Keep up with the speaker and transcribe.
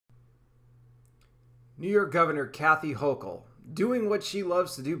New York Governor Kathy Hochul doing what she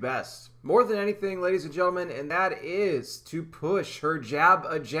loves to do best, more than anything, ladies and gentlemen, and that is to push her jab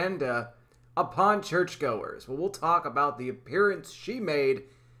agenda upon churchgoers. Well, we'll talk about the appearance she made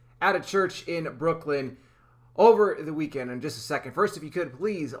at a church in Brooklyn over the weekend in just a second. First, if you could,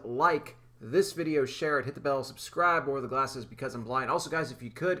 please like this video, share it, hit the bell, subscribe, or the glasses because I'm blind. Also, guys, if you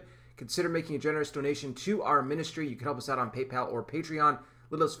could, consider making a generous donation to our ministry. You can help us out on PayPal or Patreon.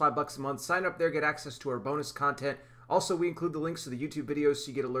 Little as $5 a month. Sign up there, get access to our bonus content. Also, we include the links to the YouTube videos so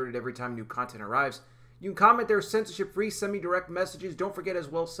you get alerted every time new content arrives. You can comment there, censorship-free, send me direct messages. Don't forget as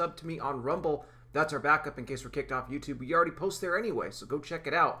well, sub to me on Rumble. That's our backup in case we're kicked off YouTube. We already post there anyway, so go check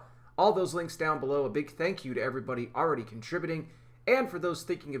it out. All those links down below. A big thank you to everybody already contributing. And for those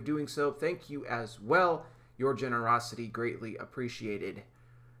thinking of doing so, thank you as well. Your generosity greatly appreciated.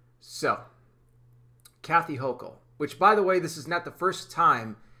 So, Kathy Hochul, which, by the way, this is not the first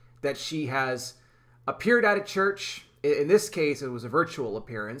time that she has appeared at a church. In this case, it was a virtual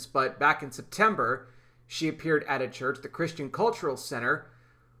appearance, but back in September, she appeared at a church, the Christian Cultural Center,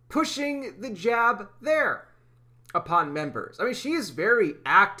 pushing the jab there upon members. I mean, she is very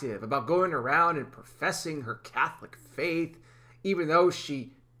active about going around and professing her Catholic faith, even though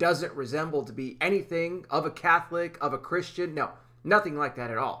she doesn't resemble to be anything of a Catholic, of a Christian. No, nothing like that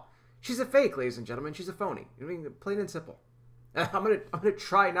at all. She's a fake, ladies and gentlemen. She's a phony. I mean, plain and simple. I'm gonna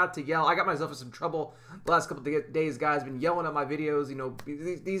try not to yell. I got myself in some trouble the last couple of days, guys. Been yelling at my videos. You know,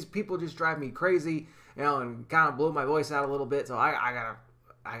 these people just drive me crazy. You know, and kind of blow my voice out a little bit. So I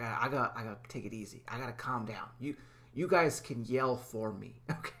gotta take it easy. I gotta calm down. You guys can yell for me,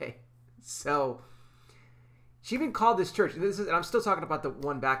 okay? So she even called this church. And I'm still talking about the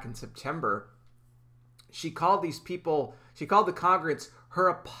one back in September. She called these people. She called the congregants her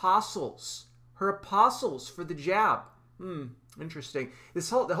apostles for the jab. Interesting.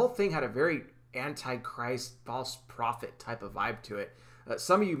 The whole thing had a very antichrist, false prophet type of vibe to it.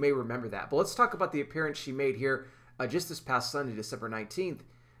 Some of you may remember that. But let's talk about the appearance she made here just this past Sunday, December 19th,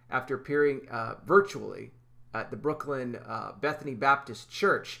 after appearing virtually at the Brooklyn Bethany Baptist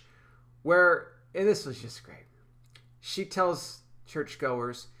Church, where, and this was just great, she tells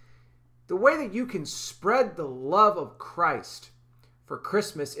churchgoers, the way that you can spread the love of Christ for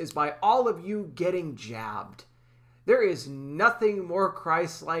Christmas is by all of you getting jabbed. There is nothing more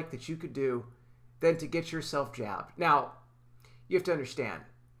Christ-like that you could do than to get yourself jabbed. Now, you have to understand,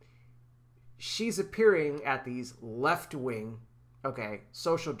 she's appearing at these left-wing, okay,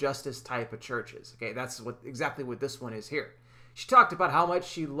 social justice type of churches. Okay, that's exactly what this one is here. She talked about how much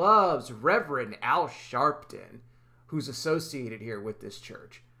she loves Reverend Al Sharpton, who's associated here with this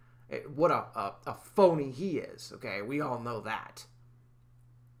church. What a phony he is, okay? We all know that.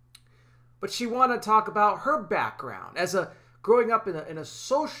 But she wanted to talk about her background as growing up in a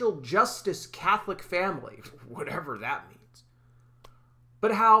social justice Catholic family, whatever that means.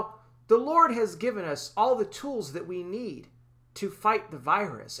 But how the Lord has given us all the tools that we need to fight the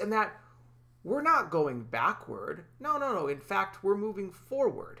virus, and that we're not going backward. No. In fact, we're moving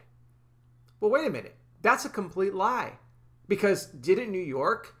forward. Well, wait a minute. That's a complete lie. Because didn't New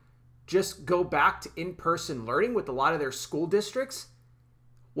York just go back to in-person learning with a lot of their school districts?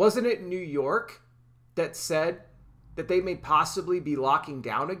 Wasn't it New York that said that they may possibly be locking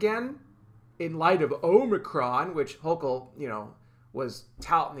down again in light of Omicron, which Hochul, was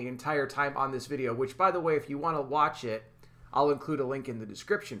touting the entire time on this video, which, by the way, if you want to watch it, I'll include a link in the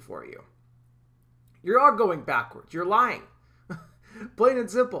description for you. You're all going backwards. You're lying. Plain and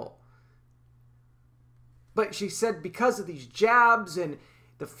simple. But she said because of these jabs and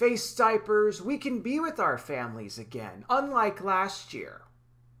the face diapers, we can be with our families again, unlike last year.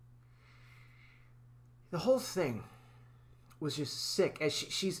 The whole thing was just sick, as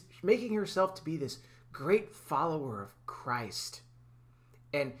she's making herself to be this great follower of Christ.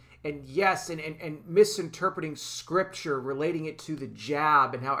 And yes, and misinterpreting scripture, relating it to the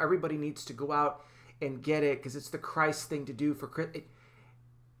jab and how everybody needs to go out and get it because it's the Christ thing to do for Christ.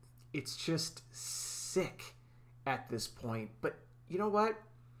 It's just sick at this point. But you know what?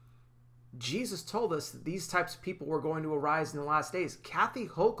 Jesus told us that these types of people were going to arise in the last days. Kathy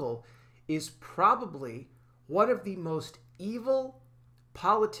Hochul is probably one of the most evil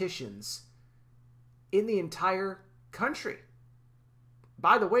politicians in the entire country.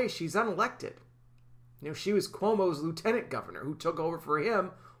 By the way, she's unelected. She was Cuomo's lieutenant governor who took over for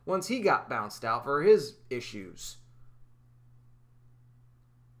him once he got bounced out for his issues.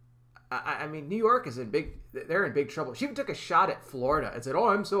 I mean, New York is they're in big trouble. She even took a shot at Florida and said, oh,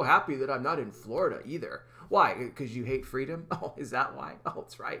 I'm so happy that I'm not in Florida either. Why? Because you hate freedom? Oh, is that why? Oh,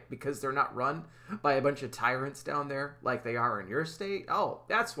 that's right. Because they're not run by a bunch of tyrants down there like they are in your state? Oh,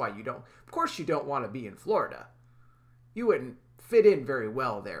 that's why you don't. Of course you don't want to be in Florida. You wouldn't fit in very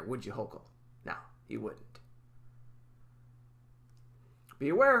well there, would you, Hochul? No, you wouldn't. Be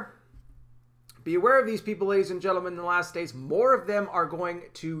aware. Be aware of these people, ladies and gentlemen, in the last days. More of them are going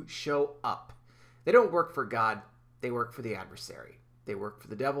to show up. They don't work for God. They work for the adversary. They work for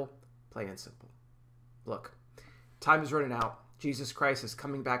the devil, plain and simple. Look, time is running out. Jesus Christ is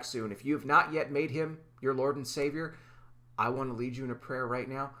coming back soon. If you have not yet made him your Lord and Savior, I want to lead you in a prayer right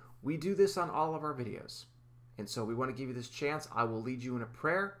now. We do this on all of our videos. And so we want to give you this chance. I will lead you in a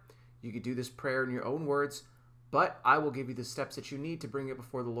prayer. You could do this prayer in your own words, but I will give you the steps that you need to bring it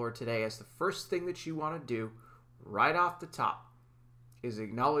before the Lord today. As the first thing that you want to do right off the top is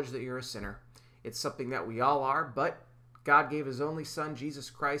acknowledge that you're a sinner. It's something that we all are, but God gave his only son,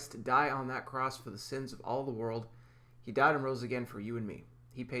 Jesus Christ, to die on that cross for the sins of all the world. He died and rose again for you and me.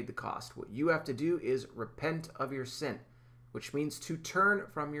 He paid the cost. What you have to do is repent of your sin, which means to turn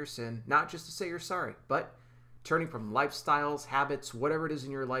from your sin, not just to say you're sorry, but turning from lifestyles, habits, whatever it is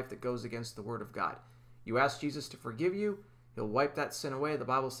in your life that goes against the word of God. You ask Jesus to forgive you, he'll wipe that sin away. The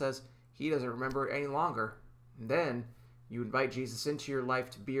Bible says he doesn't remember it any longer. And then you invite Jesus into your life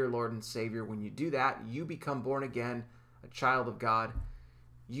to be your Lord and Savior. When you do that, you become born again, a child of God.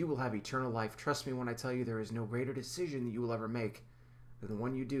 You will have eternal life. Trust me when I tell you there is no greater decision that you will ever make than the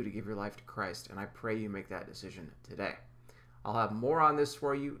one you do to give your life to Christ. And I pray you make that decision today. I'll have more on this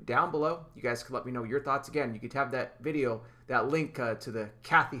for you down below. You guys can let me know your thoughts. Again, you could have that video, that link to the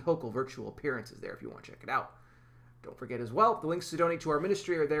Kathy Hochul virtual appearances there if you want to check it out. Don't forget as well, the links to donate to our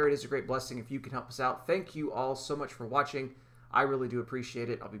ministry are there. It is a great blessing if you can help us out. Thank you all so much for watching. I really do appreciate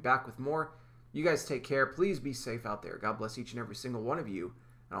it. I'll be back with more. You guys take care. Please be safe out there. God bless each and every single one of you,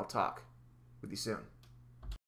 and I'll talk with you soon.